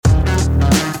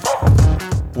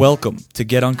Welcome to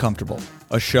Get Uncomfortable,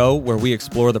 a show where we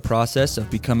explore the process of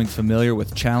becoming familiar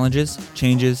with challenges,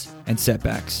 changes, and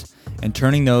setbacks, and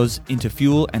turning those into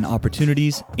fuel and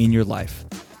opportunities in your life.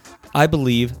 I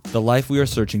believe the life we are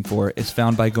searching for is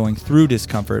found by going through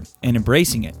discomfort and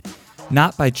embracing it,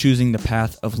 not by choosing the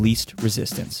path of least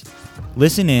resistance.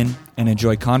 Listen in and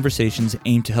enjoy conversations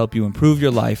aimed to help you improve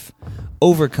your life,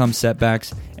 overcome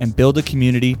setbacks, and build a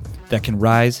community that can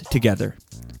rise together.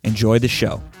 Enjoy the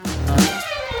show.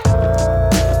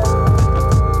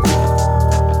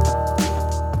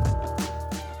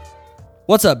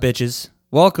 What's up, bitches?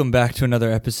 Welcome back to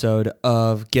another episode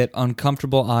of Get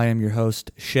Uncomfortable. I am your host,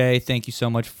 Shay. Thank you so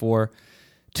much for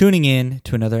tuning in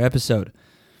to another episode.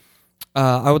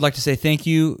 I would like to say thank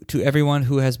you to everyone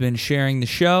who has been sharing the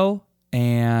show,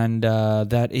 and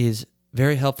that is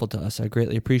very helpful to us. I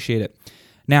greatly appreciate it.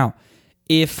 Now,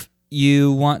 if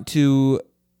you want to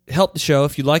help the show,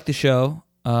 if you like the show,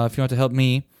 if you want to help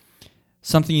me,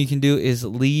 something you can do is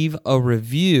leave a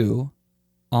review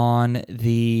on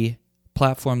the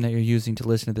platform that you're using to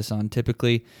listen to this on.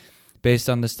 Typically, based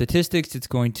on the statistics, it's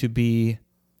going to be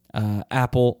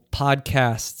Apple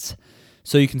Podcasts.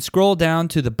 So you can scroll down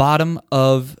to the bottom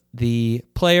of the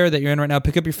player that you're in right now,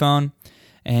 pick up your phone,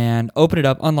 and open it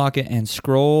up, unlock it, and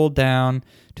scroll down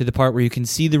to the part where you can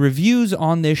see the reviews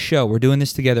on this show. We're doing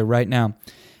this together right now.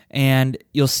 And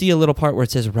you'll see a little part where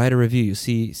it says write a review. You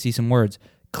see some words.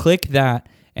 Click that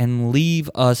and leave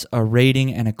us a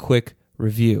rating and a quick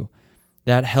review.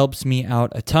 That helps me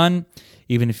out a ton.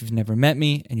 Even if you've never met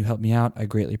me and you help me out, I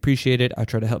greatly appreciate it. I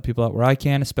try to help people out where I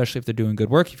can, especially if they're doing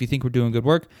good work. If you think we're doing good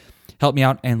work, help me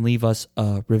out and leave us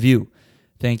a review.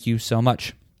 Thank you so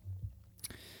much.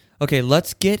 Okay,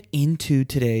 let's get into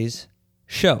today's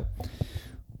show.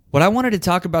 What I wanted to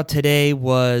talk about today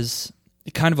was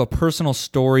kind of a personal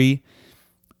story.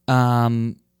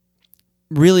 Really,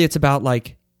 it's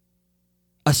about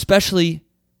especially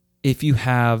if you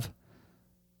have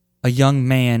a young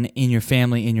man in your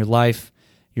family, in your life,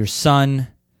 your son,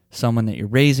 someone that you're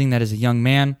raising that is a young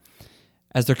man,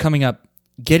 as they're coming up,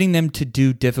 getting them to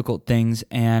do difficult things.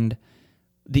 And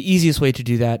the easiest way to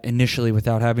do that initially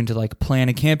without having to plan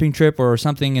a camping trip or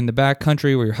something in the back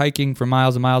country where you're hiking for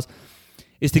miles and miles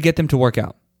is to get them to work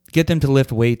out, get them to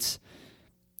lift weights.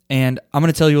 And I'm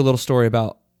going to tell you a little story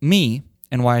about me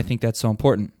and why I think that's so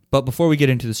important. But before we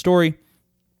get into the story,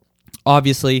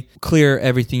 obviously, clear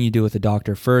everything you do with a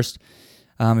doctor first.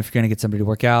 If you're going to get somebody to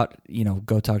work out,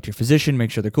 go talk to your physician,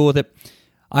 make sure they're cool with it.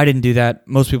 I didn't do that.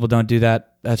 Most people don't do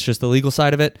that. That's just the legal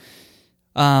side of it.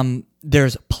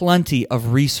 There's plenty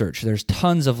of research. There's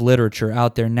tons of literature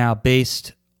out there now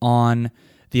based on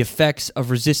the effects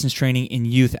of resistance training in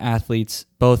youth athletes,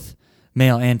 both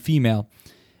male and female.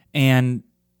 And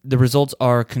the results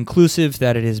are conclusive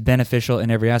that it is beneficial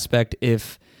in every aspect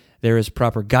if there is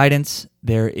proper guidance,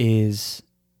 there is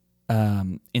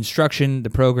instruction, the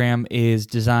program is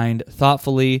designed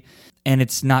thoughtfully, and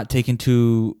it's not taken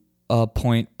to a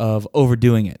point of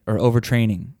overdoing it or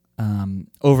overtraining,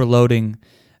 overloading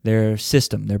their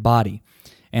system, their body,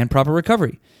 and proper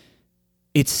recovery.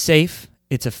 It's safe,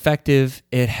 it's effective,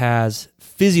 it has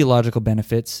physiological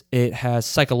benefits, it has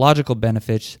psychological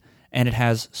benefits, and it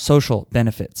has social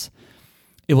benefits.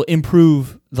 It will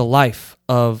improve the life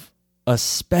of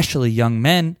especially young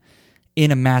men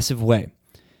in a massive way.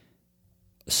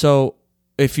 So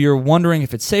if you're wondering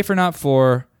if it's safe or not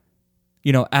for,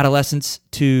 adolescents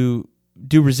to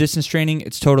do resistance training,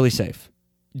 it's totally safe.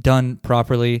 Done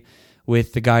properly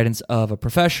with the guidance of a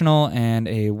professional and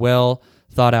a well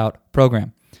thought out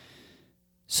program.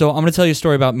 So I'm going to tell you a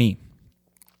story about me.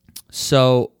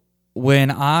 So when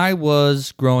I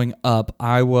was growing up,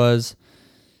 I was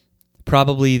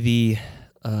probably the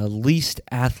least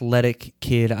athletic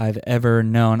kid I've ever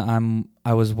known.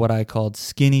 I was what I called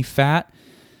skinny fat.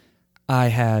 I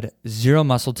had zero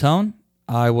muscle tone.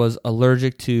 I was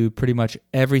allergic to pretty much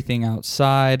everything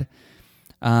outside.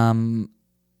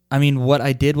 What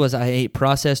I did was I ate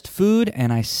processed food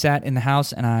and I sat in the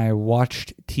house and I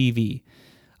watched TV.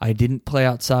 I didn't play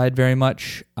outside very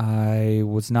much. I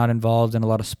was not involved in a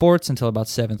lot of sports until about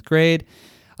 7th grade.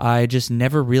 I just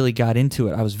never really got into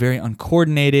it. I was very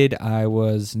uncoordinated. I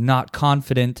was not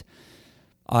confident.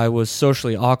 I was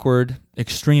socially awkward,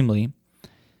 extremely.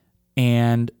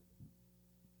 And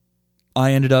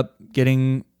I ended up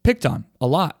getting picked on a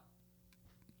lot.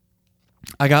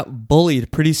 I got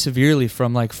bullied pretty severely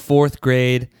from 4th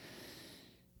grade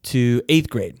to 8th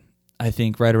grade, I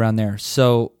think, right around there.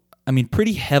 So,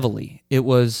 pretty heavily. It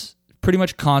was pretty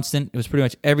much constant. It was pretty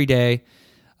much every day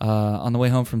on the way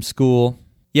home from school.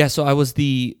 Yeah, so I was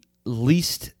the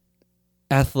least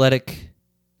athletic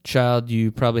child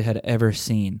you probably had ever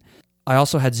seen. I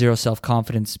also had zero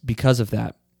self-confidence because of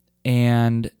that.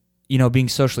 And, being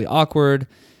socially awkward,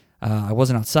 I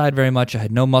wasn't outside very much. I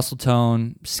had no muscle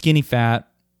tone, skinny fat.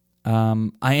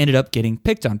 I ended up getting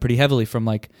picked on pretty heavily from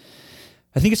I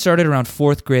think it started around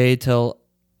 4th grade till,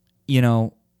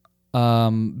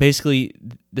 basically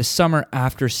the summer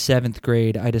after 7th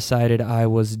grade, I decided I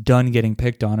was done getting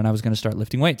picked on and I was going to start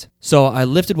lifting weights. So I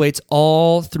lifted weights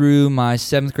all through my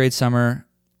 7th grade summer,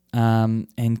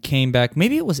 and came back.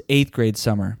 Maybe it was 8th grade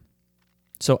summer.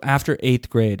 So after 8th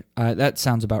grade, that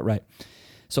sounds about right.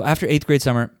 So after 8th grade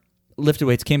summer, lifted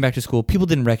weights, came back to school. People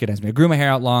didn't recognize me. I grew my hair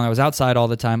out long. I was outside all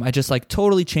the time. I just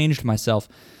totally changed myself.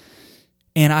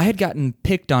 And I had gotten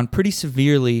picked on pretty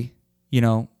severely,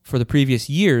 for the previous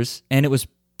years. And it was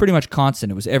pretty much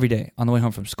constant. It was every day on the way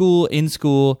home from school, in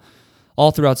school,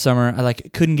 all throughout summer. I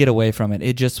couldn't get away from it.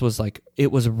 It just was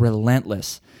it was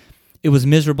relentless. It was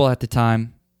miserable at the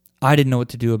time. I didn't know what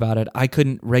to do about it. I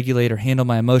couldn't regulate or handle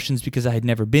my emotions because I had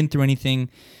never been through anything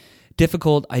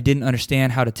difficult. I didn't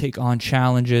understand how to take on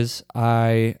challenges.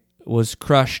 I was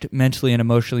crushed mentally and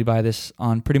emotionally by this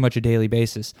on pretty much a daily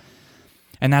basis.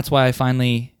 And that's why I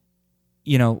finally,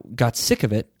 got sick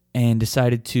of it and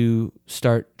decided to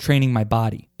start training my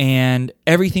body. And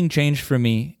everything changed for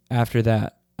me after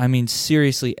that. I mean,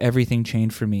 seriously, everything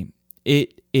changed for me.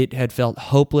 It had felt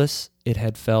hopeless. It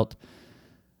had felt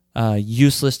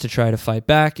useless to try to fight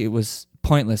back. It was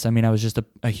pointless. I mean, I was just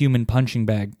a human punching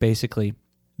bag, basically.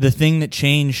 The thing that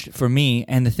changed for me,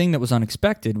 and the thing that was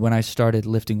unexpected when I started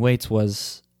lifting weights,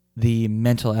 was the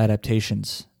mental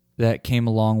adaptations that came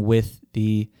along with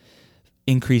the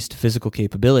increased physical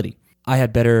capability. I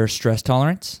had better stress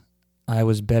tolerance. I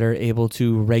was better able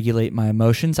to regulate my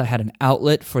emotions. I had an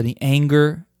outlet for the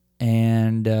anger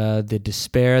and the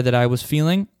despair that I was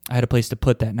feeling. I had a place to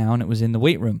put that now, and it was in the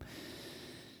weight room.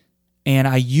 And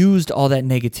I used all that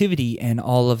negativity and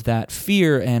all of that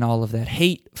fear and all of that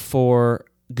hate for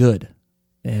good.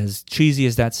 As cheesy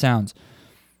as that sounds,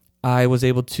 I was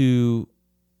able to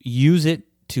use it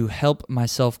to help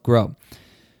myself grow.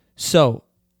 So,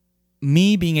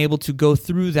 me being able to go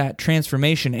through that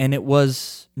transformation, and it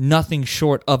was nothing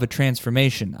short of a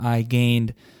transformation. I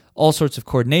gained all sorts of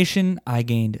coordination. I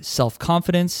gained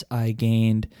self-confidence. I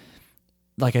gained,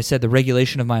 like I said, the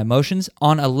regulation of my emotions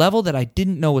on a level that I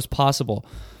didn't know was possible,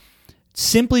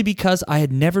 simply because I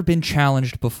had never been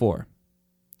challenged before.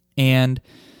 And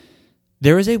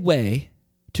there is a way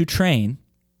to train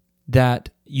that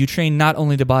you train not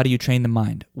only the body, you train the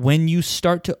mind. When you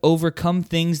start to overcome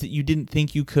things that you didn't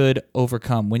think you could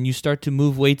overcome, when you start to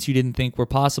move weights you didn't think were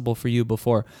possible for you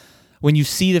before, when you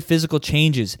see the physical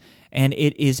changes, and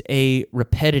it is a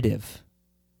repetitive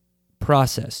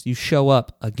process, you show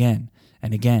up again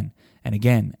and again and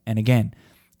again and again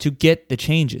to get the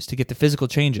changes, to get the physical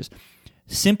changes.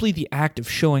 Simply the act of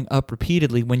showing up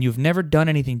repeatedly when you've never done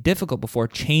anything difficult before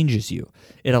changes you.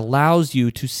 It allows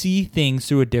you to see things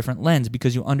through a different lens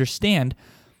because you understand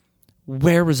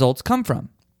where results come from.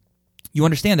 You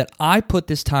understand that I put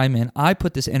this time in, I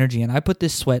put this energy in, I put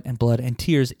this sweat and blood and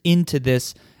tears into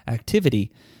this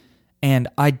activity, and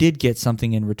I did get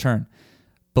something in return.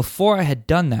 Before I had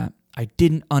done that, I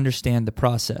didn't understand the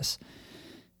process.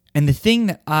 And the thing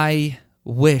that I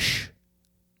wish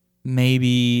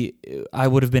maybe I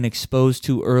would have been exposed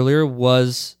to earlier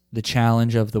was the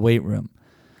challenge of the weight room.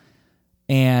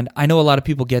 And I know a lot of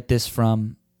people get this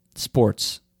from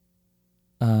sports.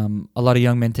 A lot of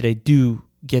young men today do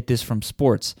get this from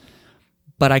sports.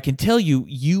 But I can tell you,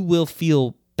 you will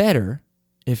feel better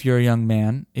if you're a young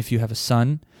man, if you have a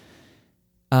son.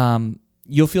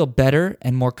 You'll feel better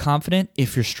and more confident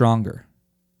if you're stronger.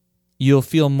 You'll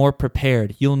feel more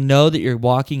prepared. You'll know that you're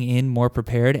walking in more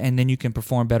prepared, and then you can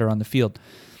perform better on the field.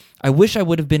 I wish I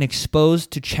would have been exposed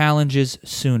to challenges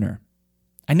sooner.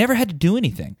 I never had to do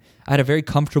anything. I had a very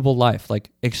comfortable life,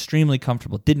 extremely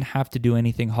comfortable. Didn't have to do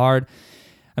anything hard.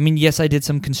 I mean, yes, I did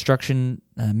some construction,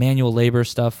 manual labor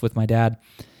stuff with my dad,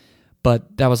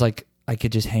 but that was I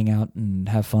could just hang out and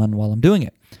have fun while I'm doing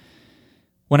it.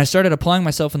 When I started applying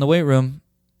myself in the weight room,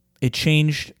 it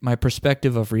changed my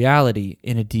perspective of reality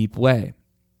in a deep way.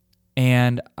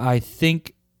 And I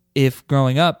think if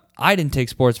growing up, I didn't take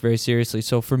sports very seriously,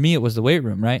 so for me it was the weight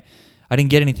room, right? I didn't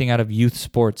get anything out of youth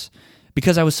sports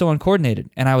because I was so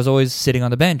uncoordinated, and I was always sitting on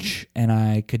the bench, and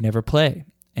I could never play.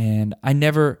 And I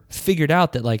never figured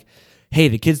out that, hey,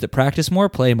 the kids that practice more,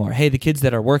 play more. Hey, the kids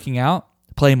that are working out,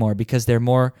 play more because they're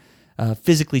more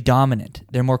physically dominant.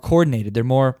 They're more coordinated. They're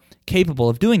more capable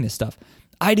of doing this stuff.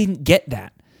 I didn't get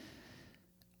that.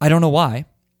 I don't know why.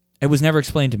 It was never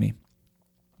explained to me.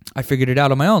 I figured it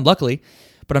out on my own, luckily.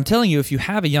 But I'm telling you, if you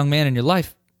have a young man in your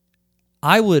life,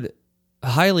 I would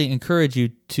highly encourage you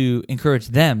to encourage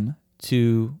them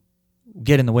to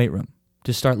get in the weight room,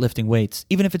 to start lifting weights,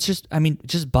 even if it's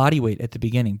just body weight at the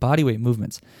beginning, body weight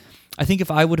movements. I think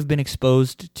if I would have been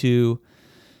exposed to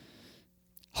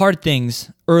hard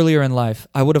things earlier in life,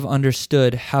 I would have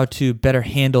understood how to better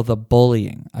handle the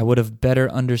bullying. I would have better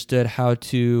understood how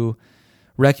to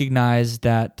recognize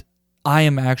that I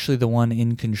am actually the one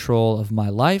in control of my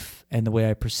life and the way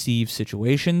I perceive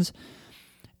situations.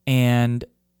 And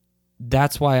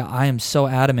that's why I am so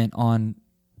adamant on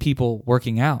people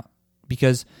working out,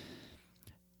 because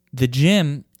the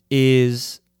gym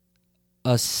is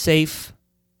a safe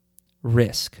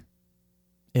risk,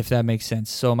 if that makes sense.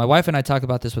 So my wife and I talk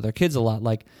about this with our kids a lot.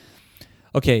 Like,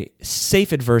 okay,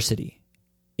 safe adversity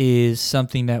is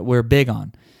something that we're big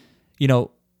on.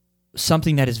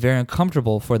 Something that is very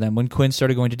uncomfortable for them. When Quinn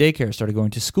started going to daycare, started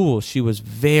going to school, she was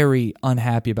very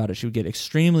unhappy about it. She would get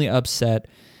extremely upset.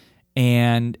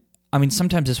 And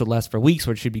sometimes this would last for weeks,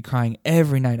 where she'd be crying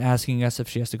every night, asking us if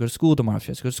she has to go to school tomorrow. If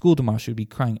she has to go to school tomorrow, she would be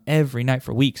crying every night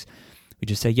for weeks. We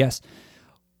just say yes.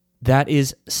 That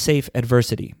is safe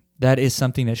adversity. That is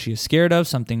something that she is scared of,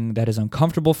 something that is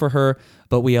uncomfortable for her,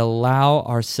 but we allow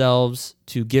ourselves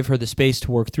to give her the space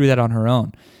to work through that on her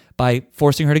own by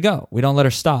forcing her to go. We don't let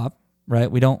her stop, right?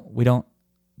 We don't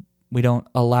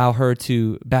allow her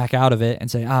to back out of it and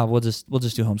say, we'll just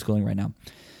do homeschooling right now.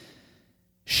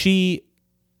 She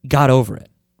got over it,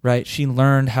 right? She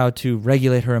learned how to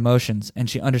regulate her emotions, and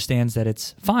she understands that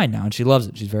it's fine now, and she loves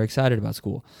it. She's very excited about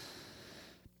school.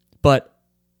 But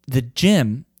the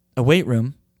gym, a weight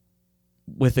room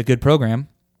with a good program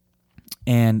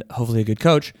and hopefully a good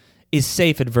coach, is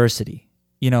safe adversity.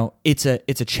 It's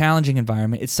a challenging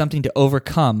environment. It's something to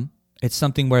overcome. It's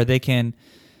something where they can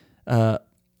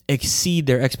exceed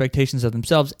their expectations of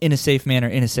themselves in a safe manner,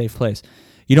 in a safe place.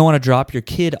 You don't want to drop your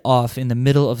kid off in the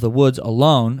middle of the woods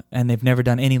alone, and they've never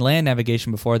done any land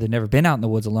navigation before. They've never been out in the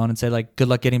woods alone, and say, like, good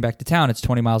luck getting back to town. It's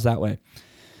 20 miles that way.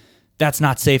 That's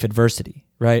not safe adversity,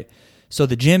 right? So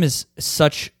the gym is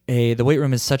the weight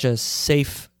room is such a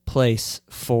safe place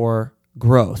for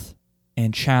growth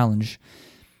and challenge.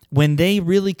 When they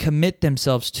really commit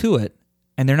themselves to it,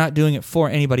 and they're not doing it for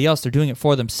anybody else, they're doing it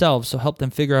for themselves, so help them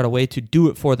figure out a way to do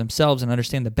it for themselves and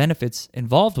understand the benefits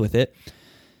involved with it.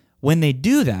 When they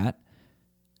do that,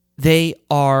 they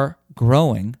are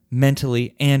growing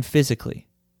mentally and physically.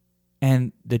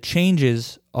 And the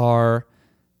changes are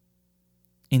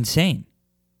insane.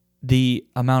 The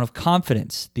amount of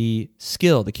confidence, the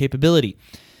skill, the capability.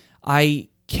 I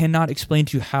cannot explain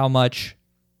to you how much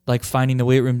finding the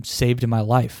weight room saved in my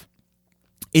life.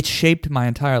 It shaped my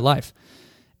entire life.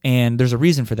 And there's a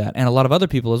reason for that, and a lot of other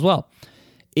people as well.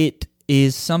 It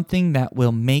is something that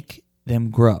will make them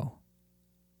grow.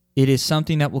 It is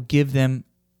something that will give them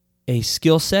a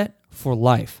skill set for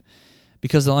life,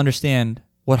 because they'll understand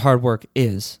what hard work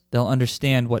is. They'll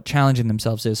understand what challenging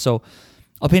themselves is. So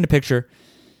I'll paint a picture.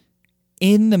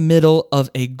 In the middle of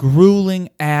a grueling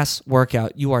ass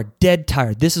workout, you are dead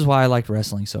tired. This is why I liked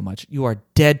wrestling so much. You are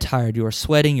dead tired. You are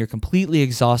sweating. You're completely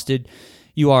exhausted.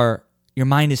 Your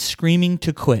mind is screaming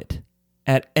to quit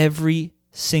at every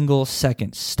single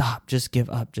second. Stop. Just give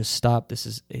up. Just stop. This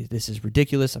is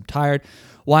ridiculous. I'm tired.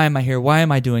 Why am I here? Why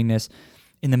am I doing this?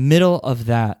 In the middle of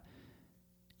that,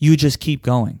 you just keep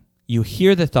going. You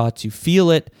hear the thoughts. You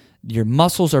feel it. Your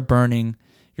muscles are burning.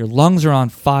 Your lungs are on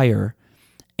fire.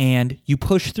 And you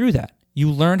push through that. You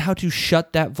learn how to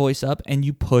shut that voice up, and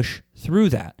you push through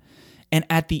that. And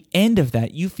at the end of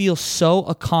that, you feel so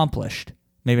accomplished.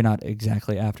 Maybe not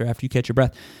exactly after you catch your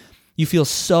breath. You feel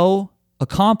so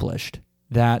accomplished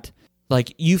that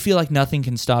you feel like nothing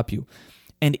can stop you.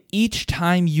 And each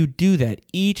time you do that,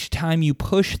 each time you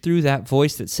push through that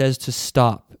voice that says to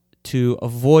stop, to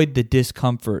avoid the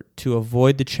discomfort, to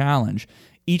avoid the challenge,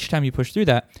 each time you push through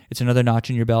that, it's another notch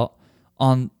in your belt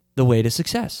on the way to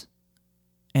success.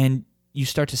 And you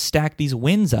start to stack these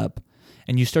wins up,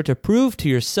 and you start to prove to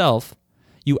yourself,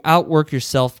 you outwork your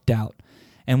self-doubt.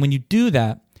 And when you do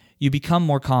that, you become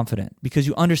more confident, because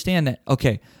you understand that,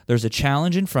 okay, there's a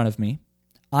challenge in front of me.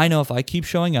 I know if I keep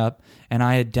showing up and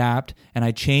I adapt and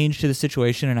I change to the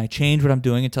situation and I change what I'm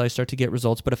doing until I start to get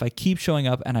results, but if I keep showing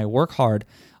up and I work hard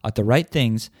at the right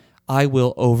things, I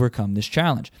will overcome this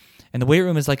challenge. And the weight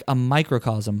room is like a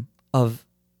microcosm of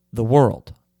the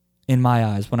world, in my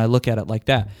eyes, when I look at it like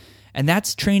that. And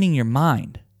that's training your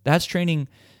mind. That's training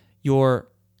your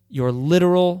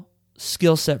literal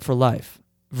skill set for life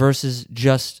versus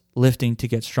just lifting to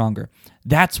get stronger.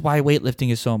 That's why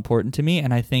weightlifting is so important to me,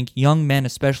 and I think young men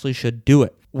especially should do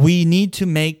it. We need to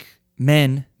make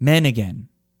men again.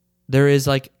 There is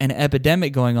an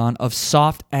epidemic going on of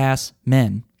soft-ass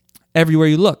men everywhere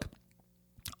you look.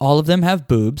 All of them have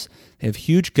boobs. They have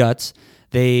huge guts.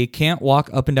 They can't walk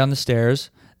up and down the stairs.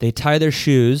 They tie their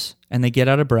shoes and they get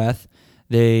out of breath.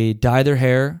 They dye their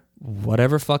hair,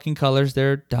 whatever fucking colors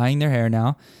they're dyeing their hair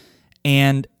now.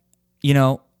 And,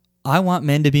 I want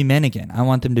men to be men again. I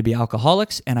want them to be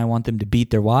alcoholics and I want them to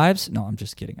beat their wives. No, I'm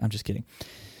just kidding.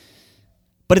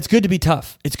 But it's good to be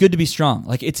tough. It's good to be strong.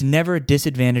 Like, it's never a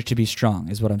disadvantage to be strong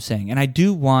is what I'm saying. And I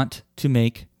do want to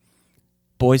make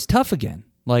boys tough again.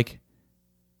 Like,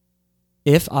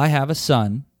 if I have a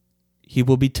son, he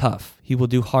will be tough. He will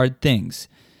do hard things.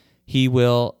 He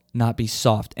will not be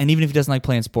soft. And even if he doesn't like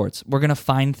playing sports, we're going to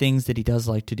find things that he does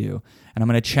like to do. And I'm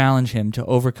going to challenge him to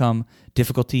overcome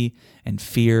difficulty and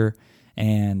fear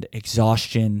and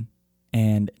exhaustion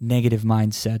and negative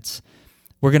mindsets.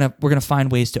 We're going to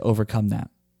find ways to overcome that.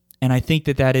 And I think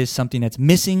that is something that's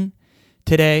missing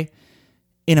today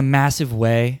in a massive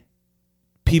way.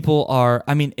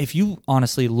 If you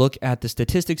honestly look at the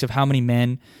statistics of how many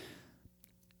men,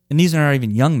 and these are not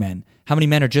even young men, how many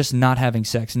men are just not having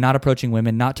sex, not approaching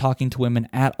women, not talking to women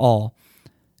at all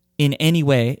in any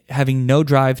way, having no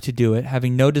drive to do it,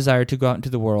 having no desire to go out into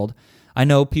the world. I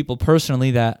know people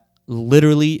personally that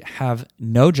literally have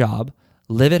no job,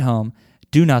 live at home,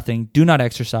 do nothing, do not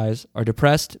exercise, are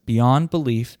depressed beyond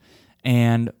belief,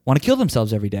 and want to kill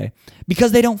themselves every day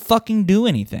because they don't fucking do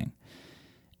anything.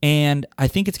 And I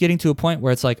think it's getting to a point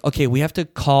where it's like, okay, we have to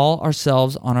call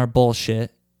ourselves on our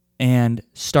bullshit and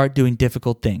start doing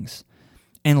difficult things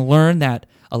and learn that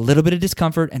a little bit of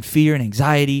discomfort and fear and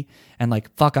anxiety and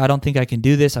like, fuck, I don't think I can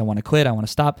do this, I want to quit, I want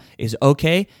to stop, is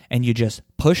okay. And you just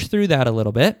push through that a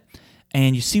little bit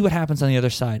and you see what happens on the other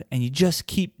side. And you just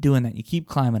keep doing that. You keep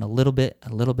climbing a little bit,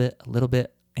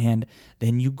 and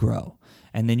then you grow.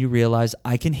 And then you realize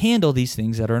I can handle these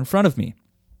things that are in front of me.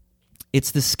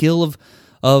 It's the skill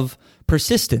of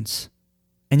persistence.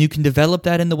 And you can develop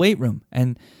that in the weight room.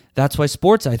 And that's why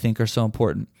sports, I think, are so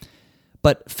important.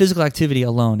 But physical activity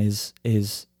alone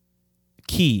is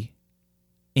key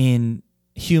in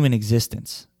human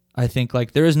existence. I think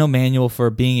like there is no manual for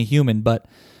being a human, but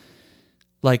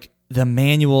like the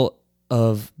manual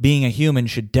of being a human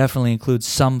should definitely include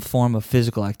some form of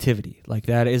physical activity. Like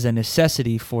that is a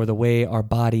necessity for the way our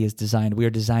body is designed. We are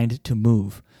designed to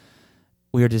move.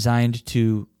 We are designed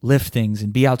to lift things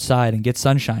and be outside and get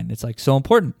sunshine. It's like so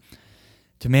important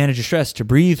to manage your stress, to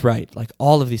breathe right, like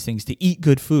all of these things, to eat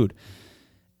good food.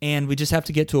 And we just have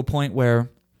to get to a point where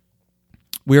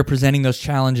we are presenting those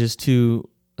challenges to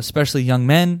especially young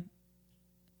men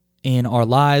in our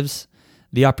lives,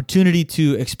 the opportunity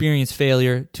to experience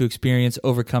failure, to experience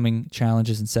overcoming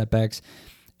challenges and setbacks,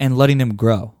 and letting them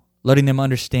grow, letting them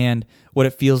understand what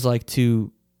it feels like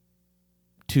to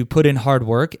put in hard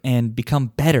work and become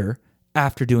better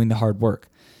after doing the hard work.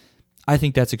 I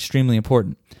think that's extremely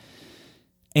important.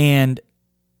 And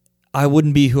I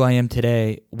wouldn't be who I am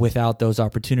today without those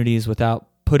opportunities, without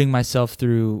putting myself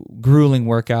through grueling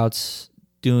workouts,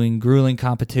 doing grueling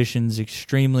competitions,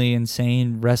 extremely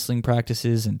insane wrestling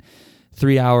practices, and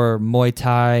 3-hour Muay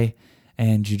Thai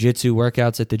and jiu-jitsu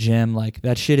workouts at the gym. Like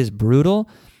that shit is brutal,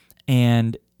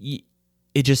 and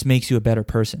it just makes you a better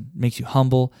person. It makes you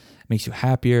humble, it makes you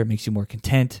happier, it makes you more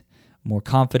content, more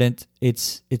confident.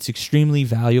 It's extremely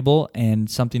valuable and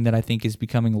something that I think is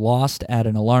becoming lost at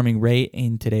an alarming rate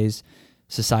in today's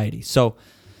society. So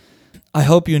I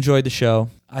hope you enjoyed the show.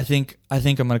 I think I'm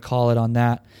going to call it on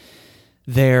that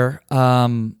there.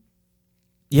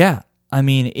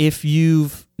 If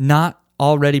you've not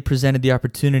already presented the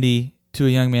opportunity to a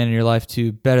young man in your life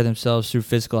to better themselves through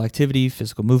physical activity,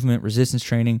 physical movement, resistance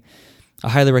training, I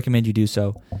highly recommend you do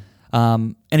so.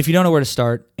 And if you don't know where to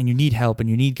start and you need help and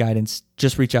you need guidance,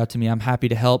 just reach out to me. I'm happy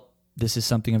to help. This is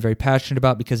something I'm very passionate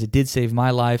about because it did save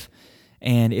my life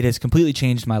and it has completely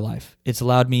changed my life. It's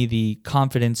allowed me the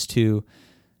confidence to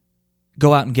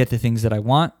go out and get the things that I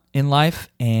want in life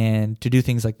and to do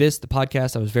things like this, the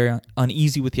podcast. I was very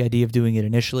uneasy with the idea of doing it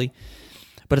initially,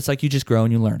 but it's like you just grow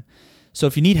and you learn. So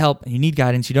if you need help and you need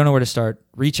guidance, you don't know where to start,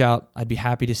 reach out. I'd be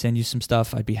happy to send you some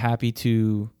stuff. I'd be happy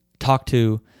to talk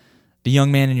to the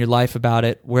young man in your life about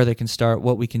it, where they can start,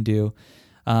 what we can do.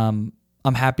 I'm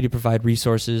happy to provide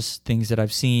resources, things that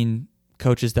I've seen,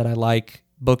 coaches that I like,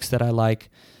 books that I like.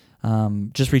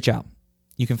 Just reach out.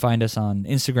 You can find us on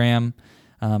Instagram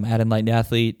at Enlightened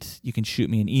Athlete. You can shoot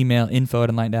me an email,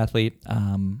 info@enlightenedathlete.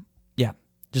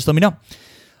 Just let me know.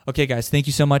 Okay, guys, thank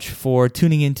you so much for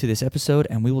tuning into this episode,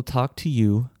 and we will talk to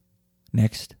you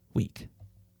next week.